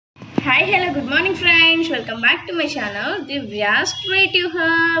Hi, hello, good morning friends. Welcome back to my channel, Dietfree's Creative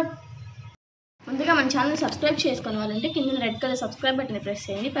Hub. ముందుగా మన channel subscribe చేసుకోవాలంటే కింద red colour subscribe button press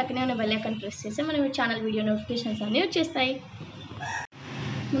చేయండి. పక్కనే ఉన్న బెల్ ఐకాన్ ప్రెస్ చేస్తే మన ఛానల్ వీడియో నోటిఫికేషన్స్ అన్నీ వచ్చేస్తాయి.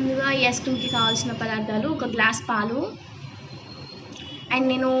 ముందుగా ఈ ఐస్ క్రీమ్కి కావాల్సిన పదార్థాలు ఒక గ్లాస్ పాలు అండ్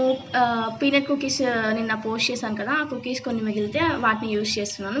నేను పీనట్ కుకీస్ నిన్న పోస్ట్ చేశాను కదా, ఆ కుకీస్ కొన్ని మిగిలితే వాటిని యూజ్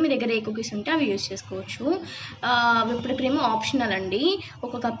చేస్తున్నాను. మీ దగ్గర ఏ కుకీస్ ఉంటే అవి యూజ్ చేసుకోవచ్చు. విప్డ్ క్రీమ్ ఆప్షనల్ అండి.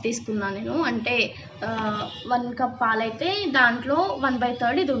 ఒక కప్ తీసుకున్నాను నేను, అంటే 1 కప్ పాలైతే దాంట్లో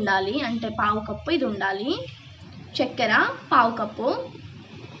 1/3 ఇది ఉండాలి, అంటే పావు కప్పు ఇది ఉండాలి. చక్కెర పావు కప్పు,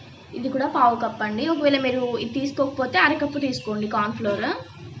 ఇది కూడా పావు కప్ అండి. ఒకవేళ మీరు ఇది తీసుకోకపోతే అరకప్పు తీసుకోండి కార్న్ఫ్లోర్.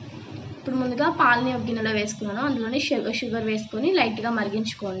 ఇప్పుడు ముందుగా పాలని ఒక గిన్నెలో వేసుకున్నాను, అందులోనే షుగర్ వేసుకొని లైట్గా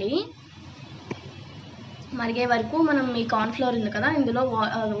మరిగించుకోండి. మరిగే వరకు మనం ఈ కార్న్ఫ్లోర్ ఉంది కదా, ఇందులో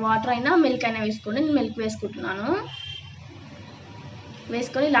వాటర్ అయినా మిల్క్ అయినా వేసుకోండి. నేను మిల్క్ వేసుకుంటున్నాను.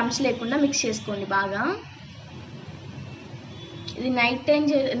 వేసుకొని లంప్స్ లేకుండా మిక్స్ చేసుకోండి బాగా. ఇది నైట్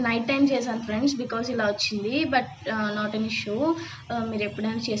టైం చేశాను ఫ్రెండ్స్, బికాజ్ ఇలా వచ్చింది. బట్ నాట్ ఎన్ ఇష్యూ, మీరు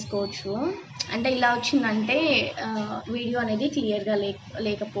ఎప్పుడైనా చేసుకోవచ్చు. అంటే ఇలా వచ్చిందంటే వీడియో అనేది క్లియర్గా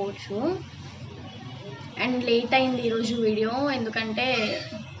లేకపోవచ్చు. అండ్ లేట్ అయింది ఈరోజు వీడియో, ఎందుకంటే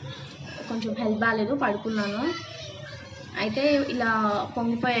కొంచెం హెల్త్ బాగాలేదు, పడుకున్నాను. అయితే ఇలా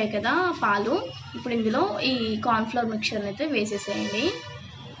పొంగిపోయాయి కదా పాలు, ఇప్పుడు ఇందులో ఈ కార్న్ఫ్లోర్ మిక్చర్ని అయితే వేసేసేయండి.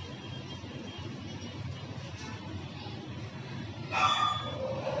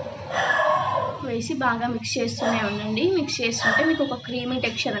 వేసి బాగా మిక్స్ చేస్తూనే ఉండండి. మిక్స్ చేస్తుంటే మీకు ఒక క్రీమీ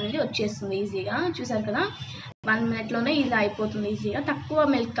టెక్స్చర్ అనేది వచ్చేస్తుంది ఈజీగా. చూసారు కదా, 1 మినిట్లోనే ఇలా అయిపోతుంది ఈజీగా. తక్కువ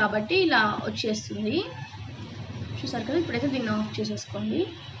మిల్క్ కాబట్టి ఇలా వచ్చేస్తుంది. చూసారు కదా, ఇప్పుడైతే దీన్ని ఆఫ్ చేసేసుకోండి.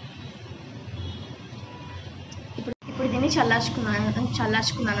 ఇప్పుడు దీన్ని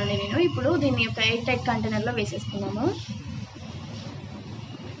చల్లార్చుకున్నానండి నేను. ఇప్పుడు దీన్ని ఒక ఎయిర్ టైట్ కంటైనర్లో వేసేసుకున్నాము.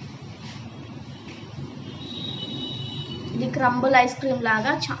 ఇది క్రంబుల్ ఐస్ క్రీమ్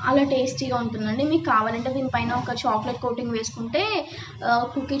లాగా చాలా టేస్టీగా ఉంటుందండి. మీకు కావాలంటే దీనిపైన ఒక చాక్లెట్ కోటింగ్ వేసుకుంటే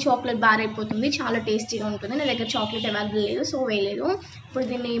కుకీ చాక్లెట్ బార్ అయిపోతుంది, చాలా టేస్టీగా ఉంటుంది. నా దగ్గర చాక్లెట్ అవైలబుల్ లేదు, సో వేయలేదు. ఇప్పుడు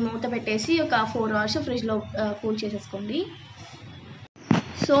దీన్ని మూత పెట్టేసి ఒక 4 అవర్స్ ఫ్రిడ్జ్లో కూల్ చేసేసుకోండి.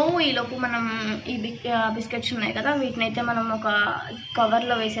 సో ఈలోపు మనం ఈ బిస్కెట్స్ ఉన్నాయి కదా, వీటిని అయితే మనం ఒక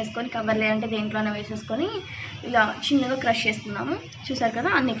కవర్లో వేసేసుకొని, కవర్ లేదంటే దేంట్లోనే వేసేసుకొని ఇలా చిన్నగా క్రష్ చేసుకున్నాము. చూసారు కదా,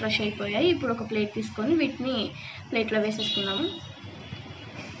 అన్నీ క్రష్ అయిపోయాయి. ఇప్పుడు ఒక ప్లేట్ తీసుకొని వీటిని ప్లేట్లో వేసేసుకున్నాము.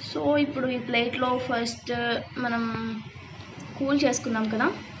 సో ఇప్పుడు ఈ ప్లేట్లో ఫస్ట్ మనం కూల్ చేసుకున్నాం కదా,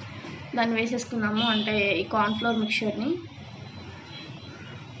 దాన్ని వేసేసుకున్నాము, అంటే ఈ కార్న్ఫ్లోర్ మిక్చర్ని.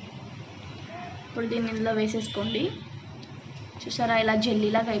 ఇప్పుడు దీన్ని ఇందులో వేసేసుకోండి. చూసారా ఇలా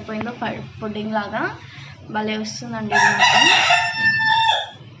జెల్లీలాగా అయిపోయిందో, పుడ్డింగ్ లాగా భలే వస్తుందండి ఇది మొత్తం.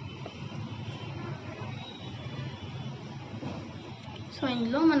 సో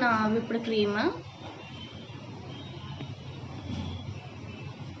ఇందులో మన విప్డ్ క్రీమ్,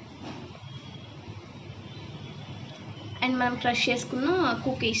 అండ్ మనం క్రష్ చేసుకున్న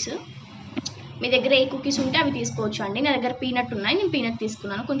కుకీస్. మీ దగ్గర ఏ కుకీస్ ఉంటే అవి తీసుకోవచ్చు అండి. నా దగ్గర పీనట్ ఉన్నాయి, నేను పీనట్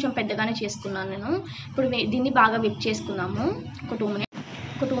తీసుకున్నాను, కొంచెం పెద్దగానే చేసుకున్నాను నేను. ఇప్పుడు దీన్ని బాగా విప్ చేసుకున్నాము. ఒక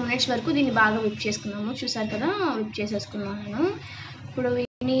 2 మినిట్స్ వరకు దీన్ని బాగా విప్ చేసుకున్నాము. చూసారు కదా, విప్ చేసేసుకున్నాను నేను. ఇప్పుడు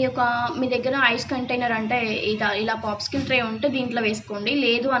మీ దగ్గర ఐస్ కంటైనర్ అంటే ఇలా పాప్సికల్ ట్రే ఉంటే దీంట్లో వేసుకోండి.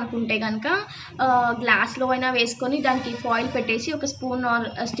 లేదు అనుకుంటే కనుక గ్లాస్లో అయినా వేసుకొని దానికి ఫాయిల్ పెట్టేసి ఒక స్పూన్ ఆర్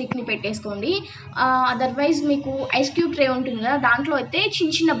స్టిక్ని పెట్టేసుకోండి. అదర్వైజ్ మీకు ఐస్ క్యూబ్ ట్రే ఉంటుంది కదా, దాంట్లో అయితే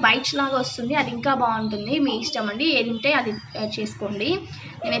చిన్న చిన్న బైట్స్ లాగా వస్తుంది, అది ఇంకా బాగుంటుంది. మీ ఇష్టం అండి, ఏది ఉంటే అది చేసుకోండి.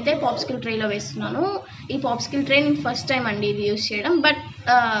 నేనైతే పాప్సికల్ ట్రేలో వేస్తున్నాను. ఈ పాప్సికల్ ట్రే నేను ఫస్ట్ టైం అండి ఇది యూజ్ చేయడం, బట్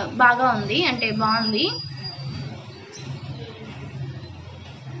బాగా ఉంది, అంటే బాగుంది.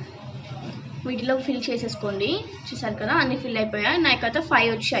 వీటిలో ఫిల్ చేసేసుకోండి. చూసారు కదా, అన్నీ ఫిల్ అయిపోయాయి. నాకైతే 5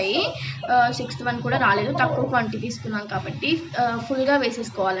 వచ్చాయి, 6th వన్ కూడా రాలేదు. తక్కువ క్వాంటిటీ తీసుకున్నాను కాబట్టి ఫుల్గా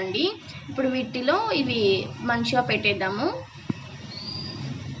వేసేసుకోవాలండి. ఇప్పుడు వీటిలో ఇవి మంచిగా పెట్టేద్దాము.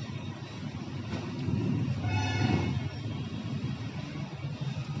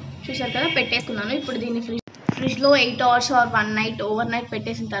 చూసారు కదా, పెట్టేసుకున్నాను. ఇప్పుడు దీన్ని ఫ్రిడ్జ్లో 8 hours are 1 night over night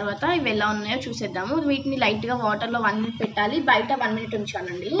పెట్టేసిన తర్వాత ఇవి ఎలా ఉన్నాయో చూసేద్దాము. వీటిని లైట్గా వాటర్లో 1 మినిట్ పెట్టాలి, బయట 1 మినిట్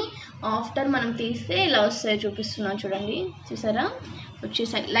ఉంచానండి. ఆఫ్టర్ మనం తీస్తే ఇలా వస్తాయో చూపిస్తున్నాను చూడండి. చూసారా,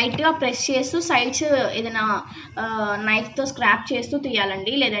 వచ్చేసాయి. లైట్గా ప్రెస్ చేస్తూ సైడ్స్ ఏదైనా నైఫ్తో స్క్రాప్ చేస్తూ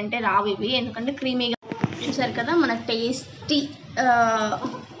తీయాలండి, లేదంటే రావు ఇవి, ఎందుకంటే క్రీమీగా. చూసారు కదా, మన టేస్టీ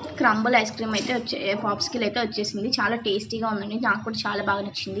క్రంబుల్ ఐస్ క్రీమ్ అయితే పాప్సికల్ అయితే వచ్చేసింది. చాలా టేస్టీగా ఉందండి, నాకు కూడా చాలా బాగా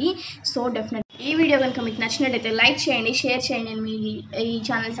నచ్చింది. సో డెఫినెట్ ఈ వీడియో కనుక మీకు నచ్చినట్టయితే లైక్ చేయండి, షేర్ చేయండి, మీ ఈ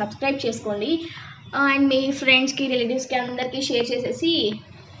ఛానల్ సబ్స్క్రైబ్ చేసుకోండి. అండ్ మీ ఫ్రెండ్స్కి, రిలేటివ్స్కి అందరికీ షేర్ చేసేసి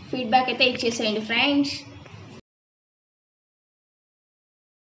ఫీడ్బ్యాక్ అయితే ఇచ్చేసేయండి ఫ్రెండ్స్.